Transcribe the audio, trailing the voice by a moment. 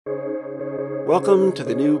Welcome to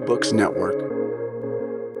the New Books Network.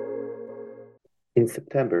 In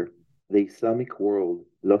September, the Islamic world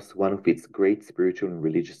lost one of its great spiritual and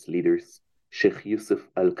religious leaders, Sheikh Yusuf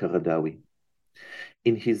al-Qaradawi.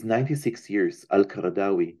 In his 96 years,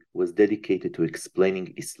 al-Qaradawi was dedicated to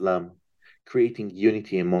explaining Islam, creating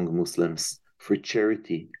unity among Muslims, for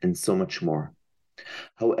charity, and so much more.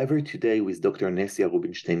 However, today with Dr. Nessia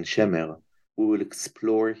Rubinstein Shemer, we will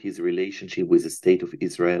explore his relationship with the State of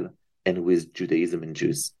Israel and with Judaism and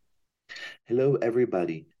Jews. Hello,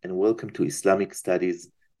 everybody, and welcome to Islamic Studies,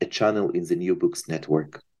 a channel in the New Books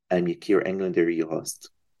Network. I'm Yakir Englander, your host.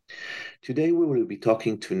 Today, we will be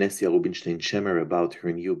talking to Nessia Rubinstein Shemer about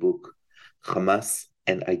her new book, Hamas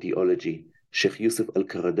and Ideology, Sheikh Yusuf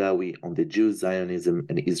al-Qaradawi on the Jews, Zionism,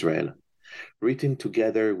 and Israel, written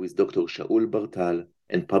together with Dr. Shaul Bartal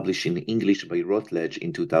and published in English by Routledge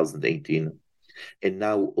in 2018, and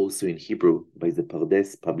now also in Hebrew by the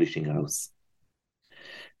Pardes Publishing House.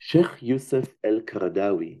 Sheikh Yusuf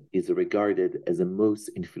al-Qaradawi is regarded as the most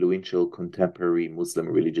influential contemporary Muslim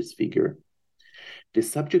religious figure. The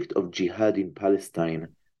subject of jihad in Palestine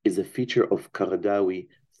is a feature of Qaradawi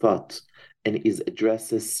thought and is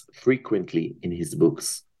addressed frequently in his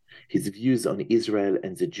books. His views on Israel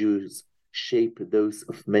and the Jews shape those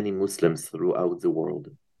of many Muslims throughout the world.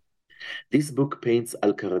 This book paints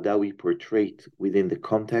al-Qaradawi portrait within the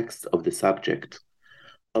context of the subject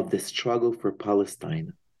of the struggle for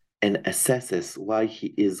Palestine, and assesses why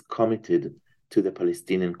he is committed to the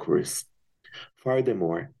Palestinian cause.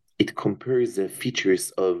 Furthermore, it compares the features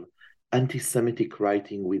of anti-Semitic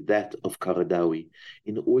writing with that of Qaradawi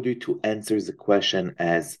in order to answer the question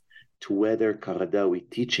as to whether Qaradawi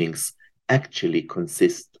teachings actually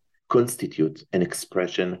constitute an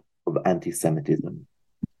expression of anti-Semitism.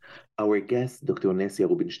 Our guest, Dr. Nessia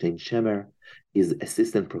Rubinstein Shemer, is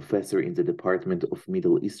assistant professor in the Department of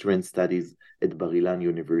Middle Eastern Studies at Bar-Ilan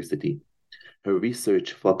University. Her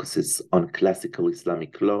research focuses on classical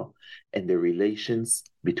Islamic law and the relations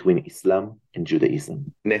between Islam and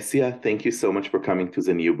Judaism. Nessia, thank you so much for coming to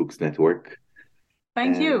the New Books Network.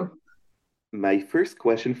 Thank you. My first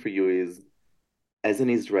question for you is, as an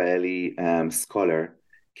Israeli scholar,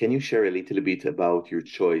 can you share a little bit about your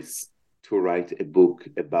choice to write a book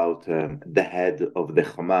about the head of the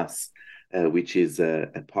Hamas, which is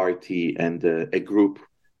a party and a group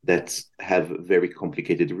that have very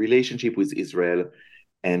complicated relationship with Israel,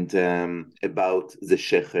 and about the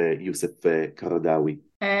Sheikh Yusuf Qaradawi?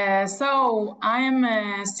 So I am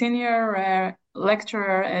a senior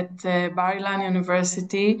lecturer at Bar-Ilan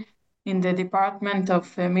University in the Department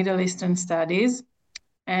of Middle Eastern Studies.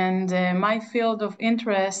 And my field of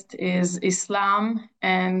interest is Islam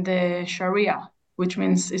and Sharia, which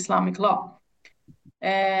means Islamic law.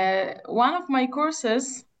 One of my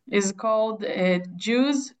courses is called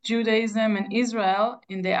Jews, Judaism, and Israel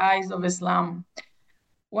in the Eyes of Islam.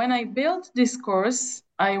 When I built this course,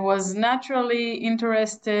 I was naturally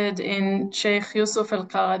interested in Sheikh Yusuf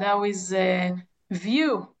al-Qaradawi's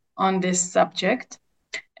view on this subject.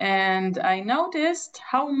 And I noticed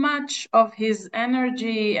how much of his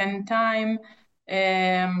energy and time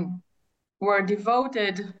were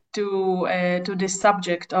devoted to this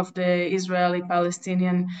subject of the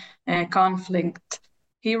Israeli-Palestinian conflict.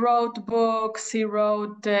 He wrote books, he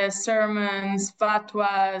wrote sermons,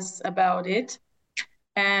 fatwas about it.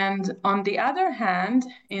 And on the other hand,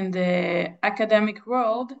 in the academic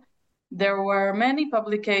world, there were many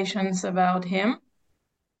publications about him,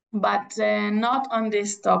 but not on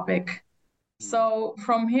this topic. So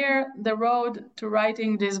from here, the road to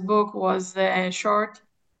writing this book was short.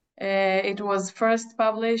 It was first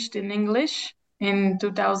published in English in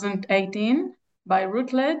 2018 by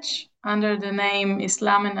Routledge under the name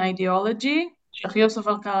Islam and Ideology, Sheikh Yusuf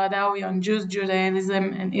al-Qaradawi on Jews,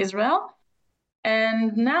 Judaism, and Israel.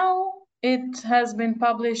 And now it has been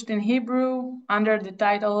published in Hebrew under the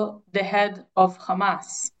title The Head of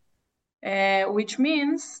Hamas. Which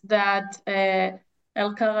means that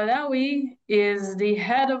al-Qaradawi is the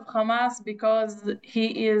head of Hamas because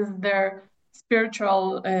he is their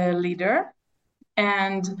spiritual leader.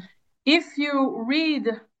 And if you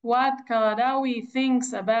read what Qaradawi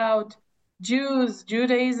thinks about Jews,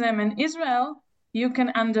 Judaism, and Israel, you can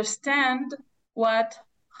understand what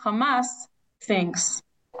Hamas thinks.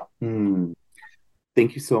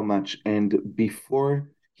 Thank you so much. And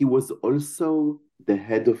before, he was also the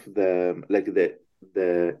head of the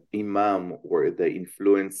imam or the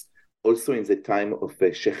influence also in the time of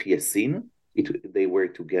Sheikh Yassin. They were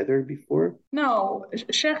together before? No,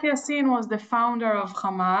 Sheikh Yassin was the founder of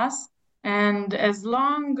Hamas, and as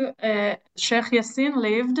long Sheikh Yassin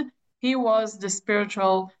lived, he was the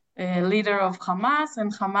spiritual leader of Hamas,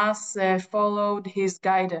 and Hamas followed his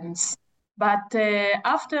guidance. But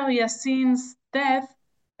after Yassin's death,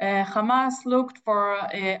 Hamas looked for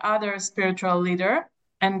other spiritual leader,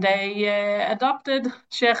 and they adopted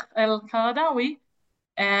Sheikh al-Qaradawi.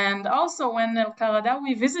 And also when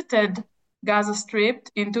al-Qaradawi visited Gaza Strip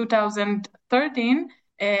in 2013,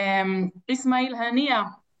 Ismail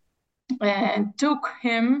Haniya took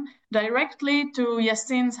him directly to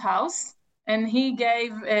Yassin's house, and he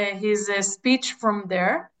gave his speech from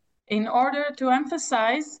there in order to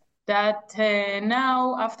emphasize that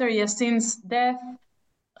now, after Yassin's death,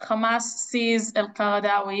 Hamas sees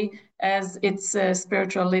al-Qaradawi as its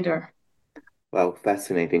spiritual leader. Wow,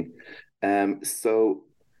 fascinating. So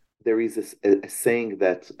there is a saying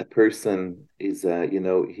that a person is,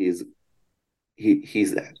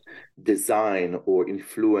 he's designed or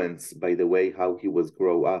influenced by the way how he was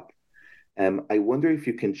grow up. I wonder if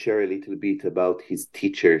you can share a little bit about his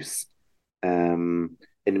teachers, and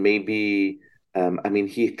maybe,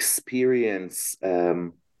 he experienced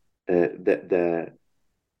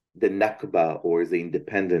the Nakba, or the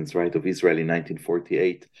independence, right, of Israel in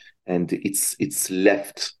 1948, and it's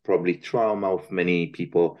left probably trauma of many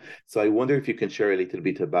people. So I wonder if you can share a little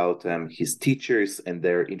bit about his teachers and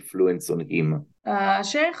their influence on him.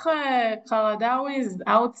 Sheikh Qaradawi's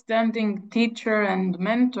outstanding teacher and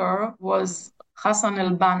mentor was Hassan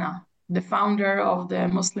al-Banna, the founder of the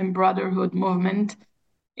Muslim Brotherhood movement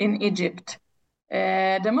in Egypt.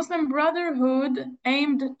 The Muslim Brotherhood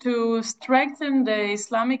aimed to strengthen the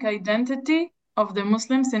Islamic identity of the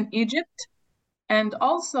Muslims in Egypt and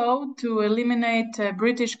also to eliminate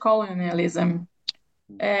British colonialism.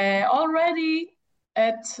 Already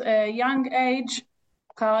at a young age,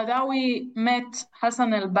 Qaradawi met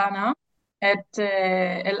Hassan al-Banna at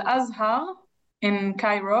Al-Azhar in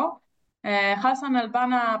Cairo. Hassan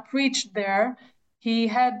al-Banna preached there. He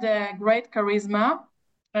had great charisma,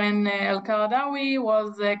 and al-Qaradawi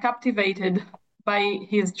was captivated by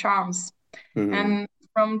his charms. Mm-hmm. And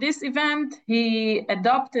from this event, he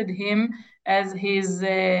adopted him as his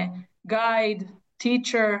guide,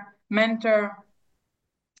 teacher, mentor.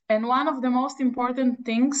 And one of the most important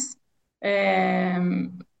things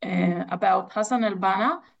about Hassan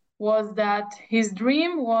al-Banna was that his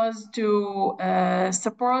dream was to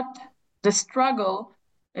support the struggle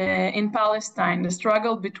in Palestine, the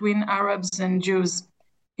struggle between Arabs and Jews.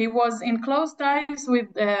 He was in close ties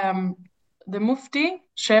with the Mufti,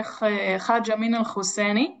 Sheikh Haj Amin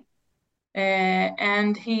al-Husseini,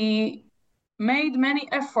 and he made many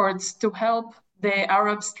efforts to help the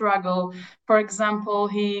Arab struggle. For example,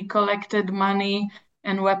 he collected money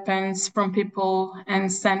and weapons from people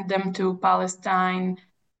and sent them to Palestine,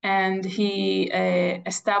 and he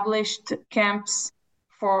established camps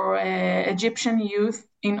for Egyptian youth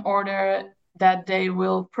in order that they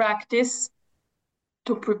will practice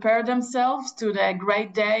to prepare themselves to the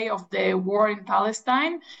great day of the war in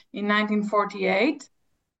Palestine in 1948.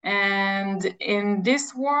 And in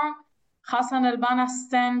this war, Hassan al-Banna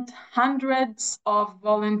sent hundreds of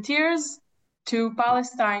volunteers to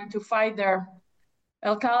Palestine to fight there.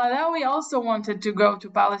 Al-Qaradawi also wanted to go to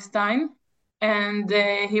Palestine, and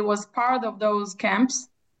he was part of those camps,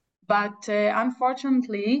 but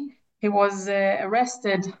unfortunately, he was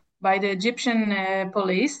arrested by the Egyptian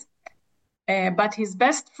police. But his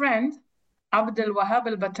best friend, Abd al-Wahab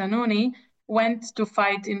al-Batanuni, went to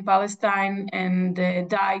fight in Palestine and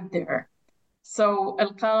died there. So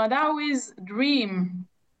al-Qaradawi's dream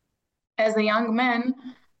as a young man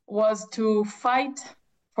was to fight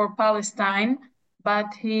for Palestine,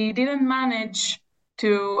 but he didn't manage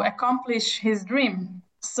to accomplish his dream.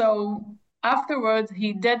 So afterwards,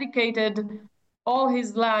 he dedicated all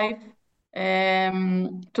his life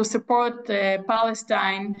to support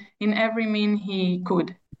Palestine in every means he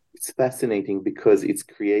could. It's fascinating because it's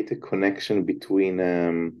created a connection between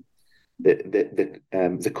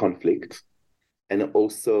the conflict and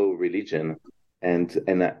also religion, and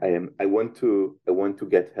I want to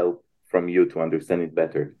get help from you to understand it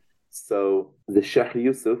better. So the Sheikh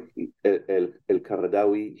Yusuf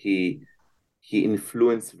al-Qaradawi, he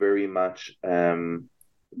influenced very much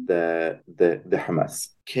the Hamas.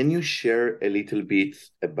 Can you share a little bit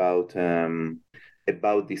about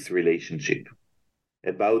this relationship,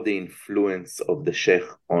 about the influence of the Sheikh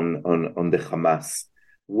on the Hamas?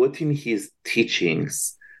 What in his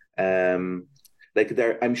teachings, I'm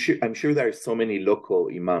sure there are so many local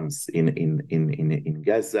imams in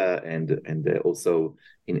Gaza and also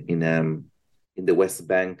in the West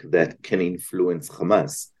Bank that can influence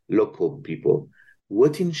Hamas, local people.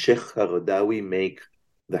 What in Sheikh Qaradawi make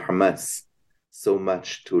the Hamas so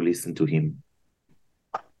much to listen to him?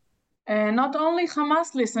 Not only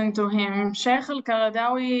Hamas listened to him, Sheikh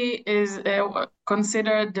al-Qaradawi is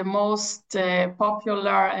considered the most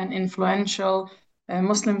popular and influential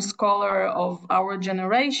Muslim scholar of our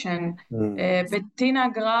generation.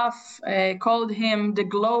 Bettina Graf called him the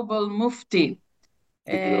global mufti.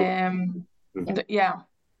 Yeah.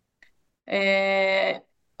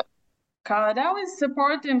 Qaradawi's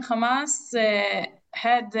support in Hamas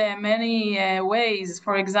had many ways.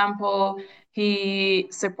 For example, he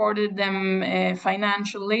supported them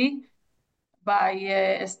financially by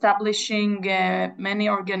establishing many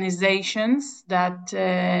organizations that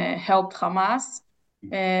helped Hamas.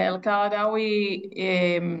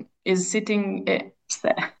 Al-Qaradawi is sitting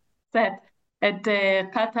set at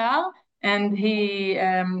Qatar, and he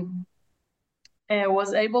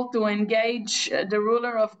was able to engage the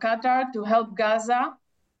ruler of Qatar to help Gaza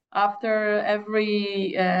after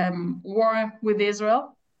every war with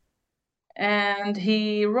Israel. And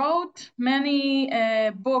he wrote many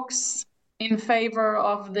books in favor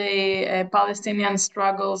of the Palestinian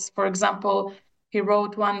struggles. For example, he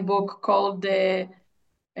wrote one book called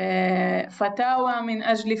Fatawa min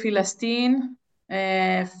Ajli Filastin,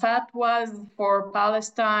 Fatwas for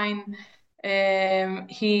Palestine.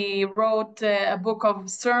 He wrote a book of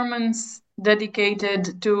sermons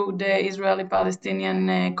dedicated to the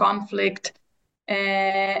Israeli-Palestinian conflict,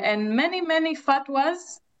 and many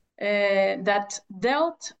fatwas that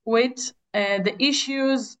dealt with the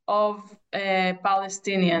issues of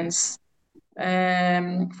Palestinians.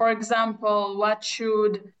 For example, what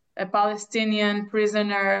should a Palestinian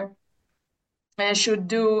prisoner should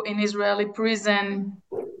do in Israeli prison,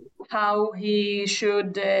 how he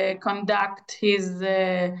should conduct his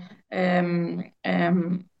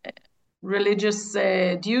religious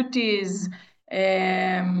duties.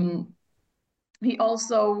 He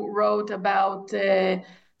also wrote about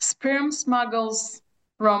sperm smuggles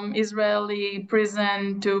from Israeli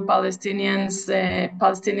prison to Palestinians,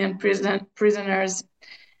 Palestinian prisoners,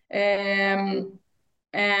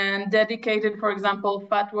 and dedicated, for example,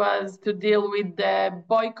 fatwas to deal with the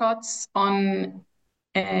boycotts on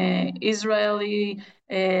Israeli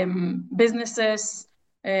businesses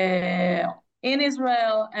in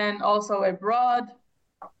Israel and also abroad.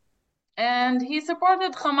 And he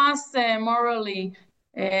supported Hamas morally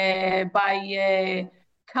by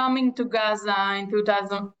coming to Gaza in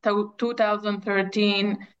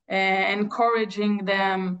 2013, encouraging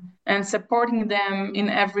them and supporting them in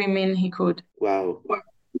every mean he could. Wow.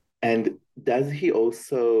 And does he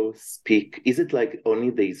also speak, is it like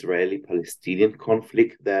only the Israeli-Palestinian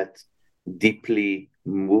conflict that deeply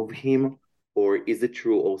moved him? Or is it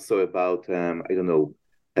true also about, I don't know,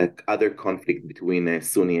 other conflict between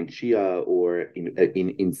Sunni and Shia, or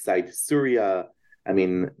inside Syria? I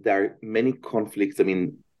mean, there are many conflicts. I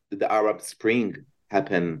mean, the Arab Spring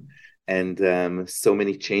happened, and so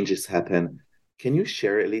many changes happen. Can you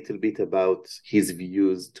share a little bit about his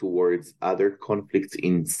views towards other conflicts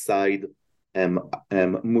inside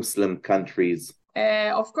Muslim countries?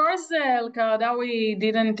 Of course, Al-Qaradawi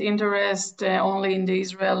didn't interest only in the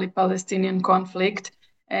Israeli-Palestinian conflict,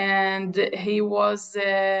 and he was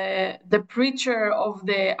the preacher of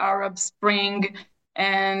the Arab Spring,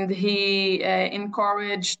 and he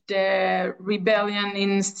encouraged the rebellion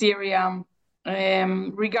in Syria.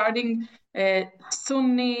 Regarding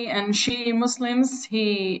Sunni and Shia Muslims,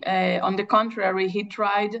 he, on the contrary, he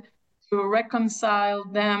tried to reconcile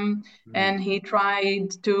them, and he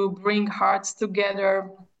tried to bring hearts together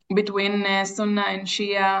between Sunni and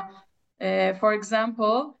Shia. For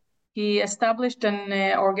example, he established an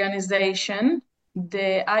organization,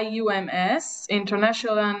 the IUMS,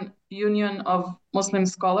 International Union of Muslim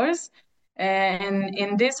Scholars. And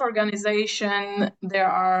in this organization, there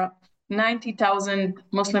are 90,000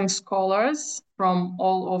 Muslim scholars from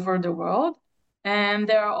all over the world. And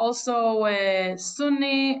there are also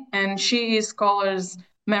Sunni and Shi'i scholars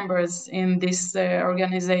members in this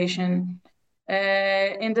organization.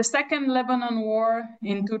 In the Second Lebanon War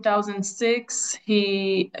in 2006,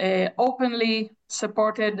 he openly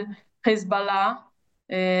supported Hezbollah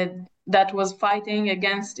that was fighting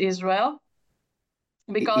against Israel.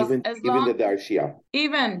 Because even that they are Shia.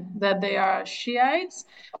 Even that they are Shiites,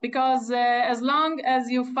 because as long as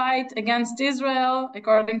you fight against Israel,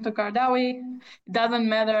 according to Qaradawi, it doesn't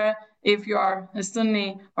matter if you are a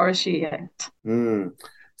Sunni or a Shiite.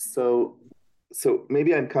 So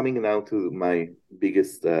maybe I'm coming now to my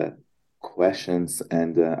biggest questions,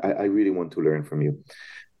 and I really want to learn from you.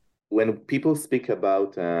 When people speak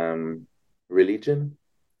about religion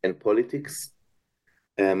and politics,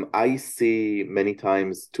 I see many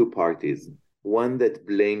times two parties. One that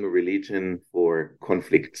blame religion for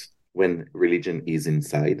conflict when religion is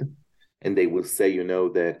inside, and they will say,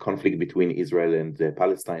 the conflict between Israel and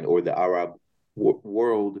Palestine or the Arab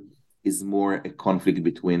world is more a conflict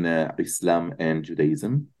between Islam and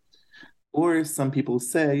Judaism. Or some people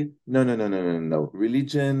say, no, no, no, no, no, no.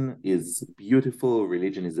 Religion is beautiful.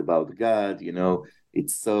 Religion is about God.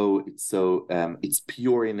 It's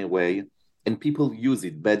pure in a way, and people use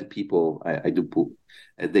it. Bad people, I do put,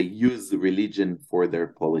 they use religion for their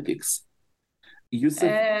politics. Yusuf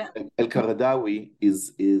Al-Qaradawi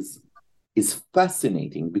is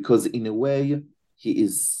fascinating because in a way he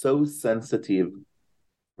is so sensitive,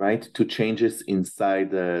 right, to changes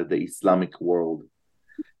inside the Islamic world.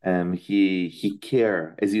 He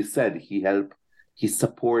care, as you said, he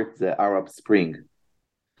support the Arab Spring.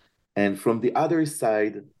 And from the other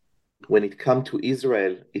side, when it comes to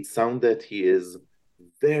Israel, it sounds that he is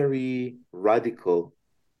very radical.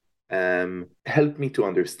 Help me to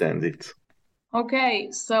understand it. Okay,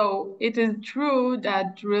 so it is true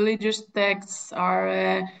that religious texts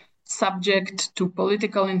are subject to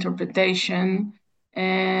political interpretation,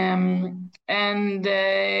 and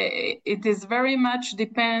it is very much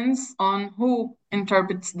depends on who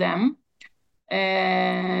interprets them.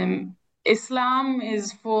 Islam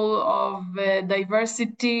is full of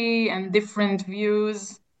diversity and different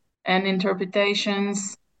views and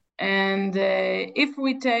interpretations. And if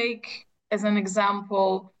we take as an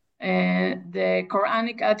example the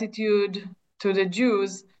Quranic attitude to the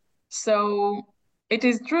Jews, so it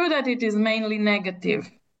is true that it is mainly negative,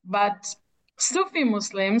 but Sufi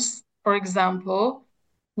Muslims, for example,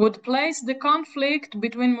 would place the conflict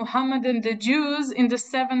between Muhammad and the Jews in the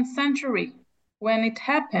 7th century when it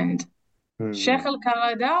happened. Sheikh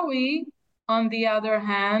Al-Qaradawi, on the other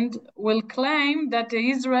hand, will claim that the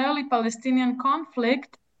Israeli-Palestinian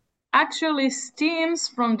conflict actually stems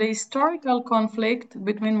from the historical conflict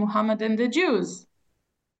between Muhammad and the Jews.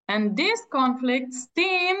 And this conflict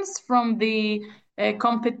stems from the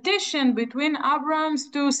competition between Abraham's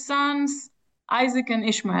two sons, Isaac and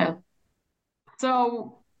Ishmael.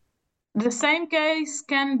 So the same case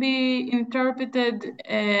can be interpreted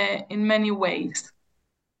in many ways.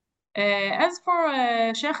 As for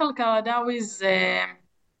Sheikh Al-Qaradawi's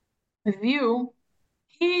view,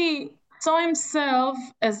 he saw himself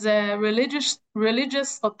as a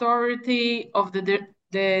religious authority of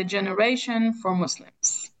the generation for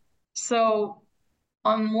Muslims. So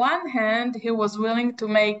on one hand, he was willing to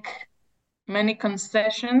make many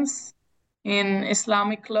concessions in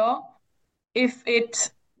Islamic law if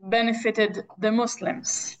it benefited the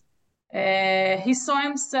Muslims. He saw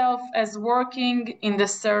himself as working in the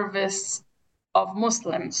service of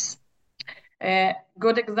Muslims. A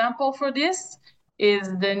good example for this is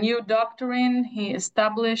the new doctrine he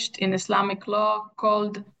established in Islamic law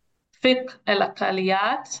called Fiqh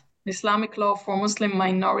al-Aqaliyat, Islamic law for Muslim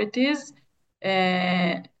minorities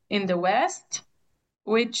in the West,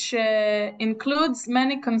 which includes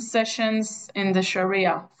many concessions in the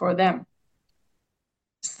Sharia for them.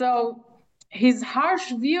 So his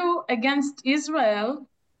harsh view against Israel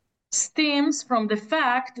stems from the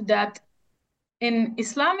fact that in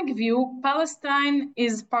Islamic view, Palestine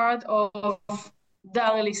is part of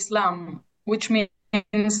Dar al-Islam, which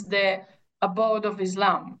means the abode of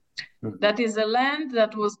Islam. Mm-hmm. That is a land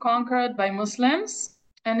that was conquered by Muslims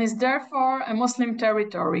and is therefore a Muslim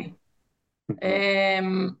territory.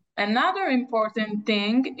 Mm-hmm. Another important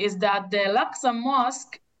thing is that the Al-Aqsa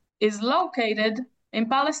Mosque is located in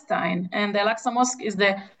Palestine, and the Al-Aqsa Mosque is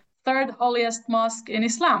the third holiest mosque in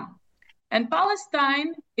Islam. And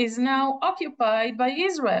Palestine is now occupied by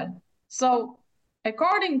Israel. So,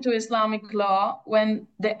 according to Islamic law, when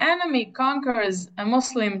the enemy conquers a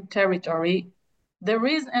Muslim territory, there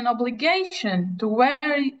is an obligation to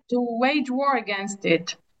wage war against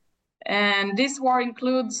it. And this war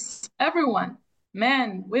includes everyone,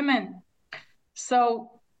 men, women.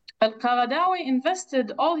 So, Al-Qaradawi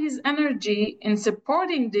invested all his energy in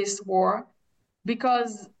supporting this war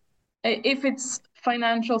because if it's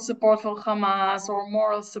financial support for Hamas or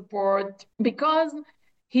moral support, because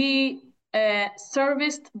he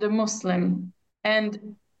serviced the Muslim.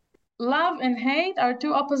 And love and hate are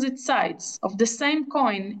two opposite sides of the same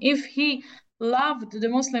coin. If he loved the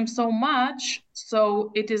Muslims so much,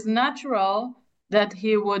 so it is natural that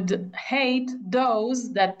he would hate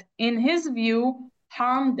those that, in his view,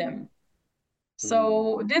 harm them.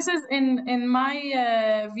 So this is, in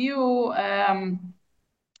my view,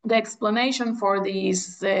 the explanation for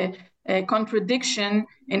this contradiction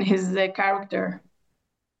in his character.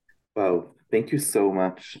 Wow, thank you so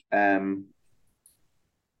much.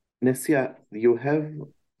 Nessia, you have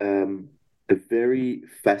a very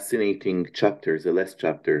fascinating chapter, the last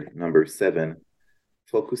chapter, number 7,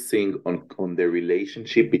 focusing on the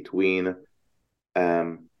relationship between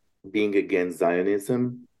being against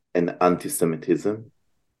Zionism and anti-Semitism.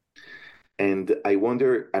 And I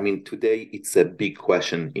wonder, I mean, today it's a big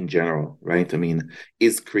question in general, right? I mean,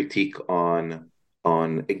 is critique on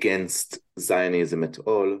against Zionism at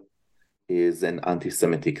all is an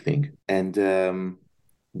anti-Semitic thing? And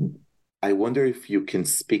I wonder if you can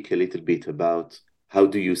speak a little bit about how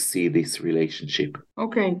do you see this relationship?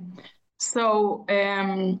 Okay, so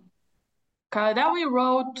Qaradawi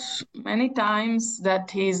wrote many times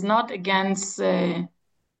that he's not against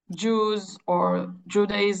Jews or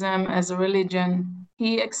Judaism as a religion.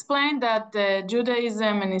 He explained that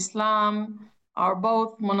Judaism and Islam are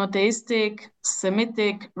both monotheistic,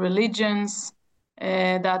 Semitic religions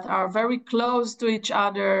that are very close to each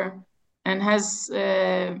other and has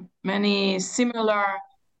many similar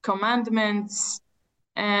commandments.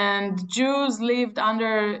 And Jews lived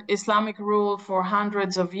under Islamic rule for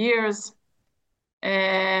hundreds of years.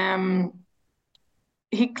 He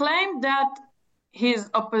claimed that his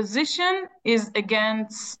opposition is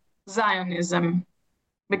against Zionism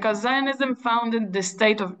because Zionism founded the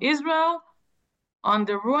state of Israel on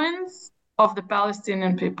the ruins of the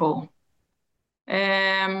Palestinian people.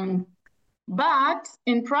 But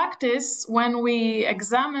in practice, when we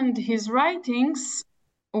examined his writings,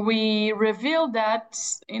 we revealed that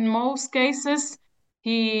in most cases,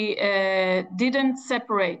 he didn't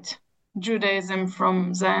separate Judaism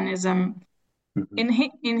from Zionism. In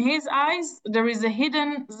his eyes, there is a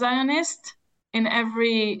hidden Zionist in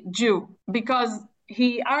every Jew, because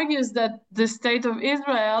he argues that the state of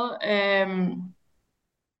Israel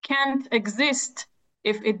can't exist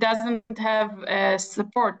if it doesn't have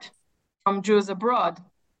support from Jews abroad.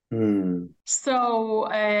 So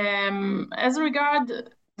as regard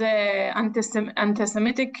the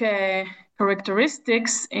anti-Semitic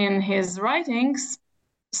characteristics in his writings,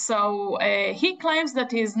 so he claims that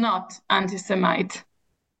he is not anti-Semite,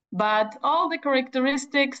 but all the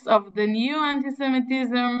characteristics of the new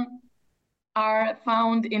anti-Semitism are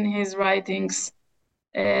found in his writings.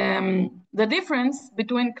 The difference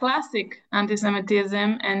between classic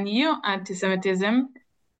anti-Semitism and new anti-Semitism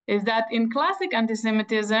is that in classic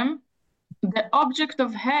anti-Semitism, the object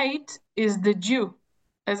of hate is the Jew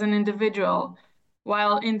as an individual,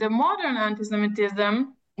 while in the modern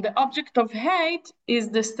anti-Semitism, the object of hate is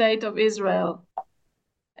the state of Israel.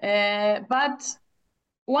 But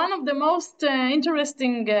one of the most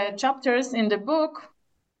interesting chapters in the book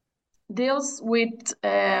deals with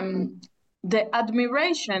the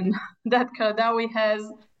admiration that Qaradawi has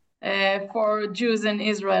for Jews in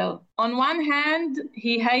Israel. On one hand,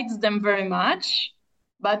 he hates them very much,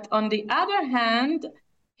 but on the other hand,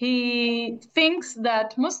 he thinks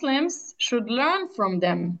that Muslims should learn from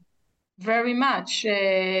them very much.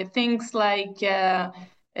 Things like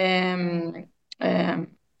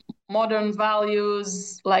modern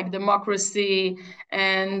values like democracy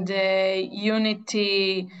and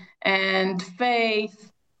unity and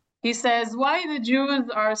faith. He says, why the Jews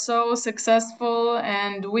are so successful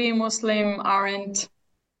and we Muslim aren't?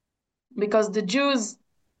 Because the Jews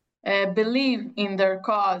believe in their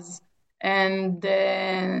cause, and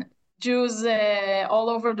Jews all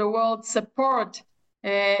over the world support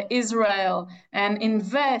Israel and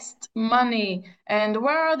invest money. And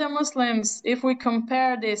where are the Muslims? If we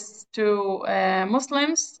compare this to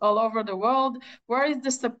Muslims all over the world, where is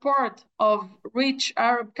the support of rich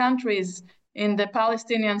Arab countries in the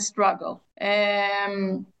Palestinian struggle?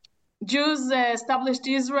 Jews established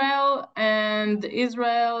Israel, and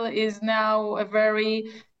Israel is now a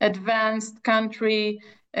very advanced country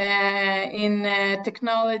in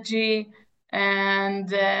technology and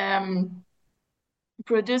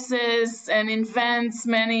produces and invents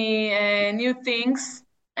many new things.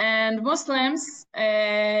 And Muslims,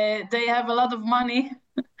 they have a lot of money,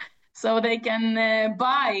 so they can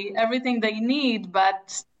buy everything they need,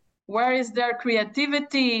 but where is their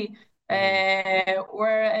creativity?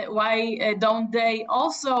 Why don't they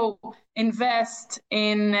also invest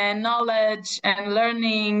in knowledge and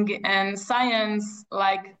learning and science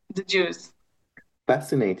like the Jews?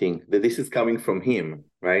 Fascinating that this is coming from him,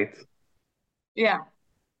 right? Yeah.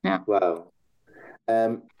 Wow.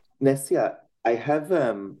 Nessia, I have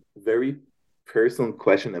a very personal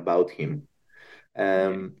question about him.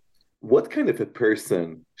 What kind of a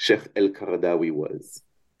person Sheikh El-Qaradawi was?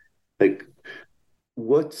 Like,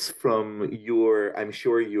 what's from your, I'm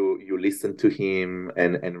sure you listened to him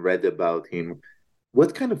and read about him.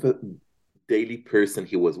 What kind of a daily person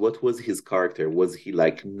he was? What was his character? Was he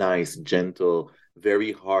like nice, gentle,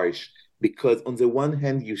 very harsh? Because on the one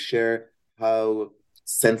hand, you share how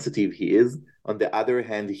sensitive he is, on the other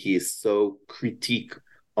hand, he is so critique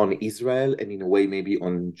on Israel and in a way maybe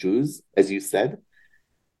on Jews, as you said.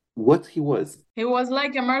 What he was? He was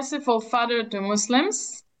like a merciful father to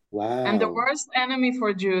Muslims and the Wow. worst enemy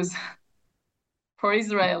for Jews, for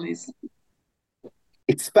Israelis.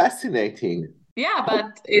 It's fascinating. Yeah,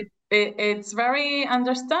 but it's very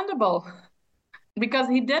understandable because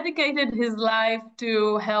he dedicated his life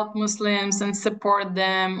to help Muslims and support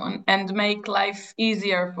them and make life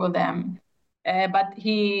easier for them. But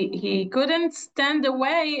he couldn't stand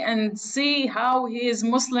away and see how his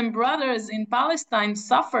Muslim brothers in Palestine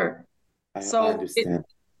suffer. I So understand.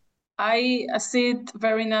 I see it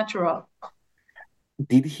very natural.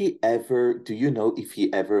 Did he ever, do you know if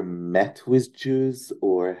he ever met with Jews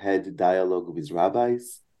or had dialogue with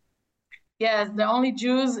rabbis? Yes, the only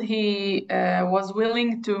Jews he was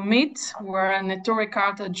willing to meet were Neturei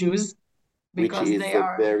Karta Jews Which because is they a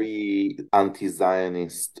are very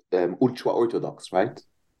anti-Zionist, ultra-Orthodox, right?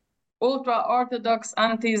 ultra-Orthodox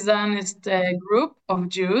anti-Zionist group of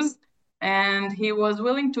Jews, and he was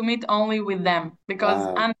willing to meet only with them because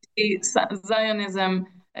Wow. anti-Zionism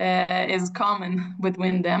is common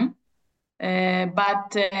between them. But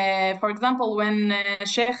for example, when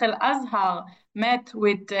Sheikh al-Azhar met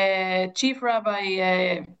with Chief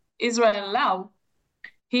Rabbi Israel Lau,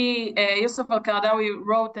 Yusuf al-Qaradawi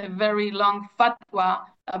wrote a very long fatwa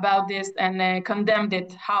about this and condemned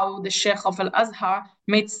it, how the Sheikh of al-Azhar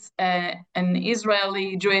meets an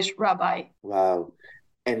Israeli Jewish rabbi. Wow.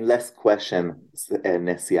 And last question,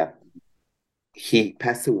 Nessia. He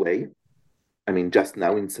passed away, I mean, just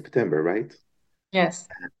now in September, right? Yes.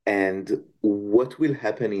 And what will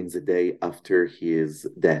happen in the day after his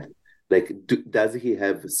death? Like, does he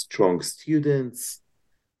have strong students?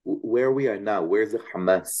 Where we are now, where the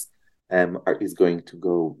Hamas is going to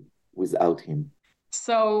go without him?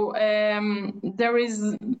 So there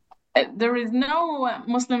is no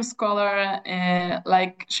Muslim scholar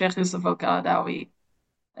like Sheikh Yusuf al-Qaradawi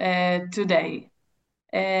today.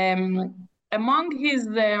 Among his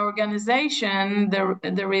organization,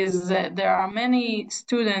 there are many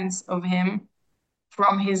students of him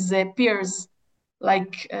from his peers,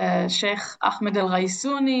 like Sheikh Ahmed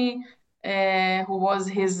al-Ghaisuni, who was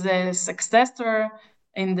his successor.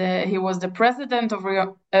 He was the president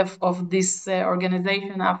of this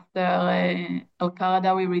organization after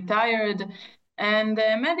al-Qaradawi retired, and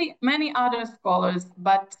many other scholars,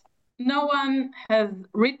 but no one has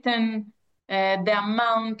written the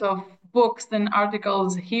amount of books and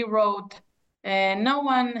articles he wrote. No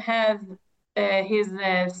one has his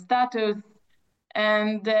status,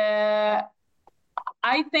 and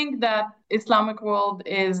I think that Islamic world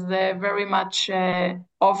is very much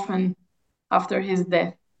often after his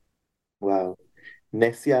death. Wow.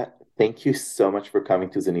 Nessia, thank you so much for coming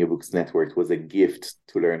to the New Books Network. It was a gift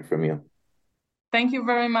to learn from you. Thank you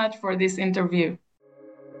very much for this interview.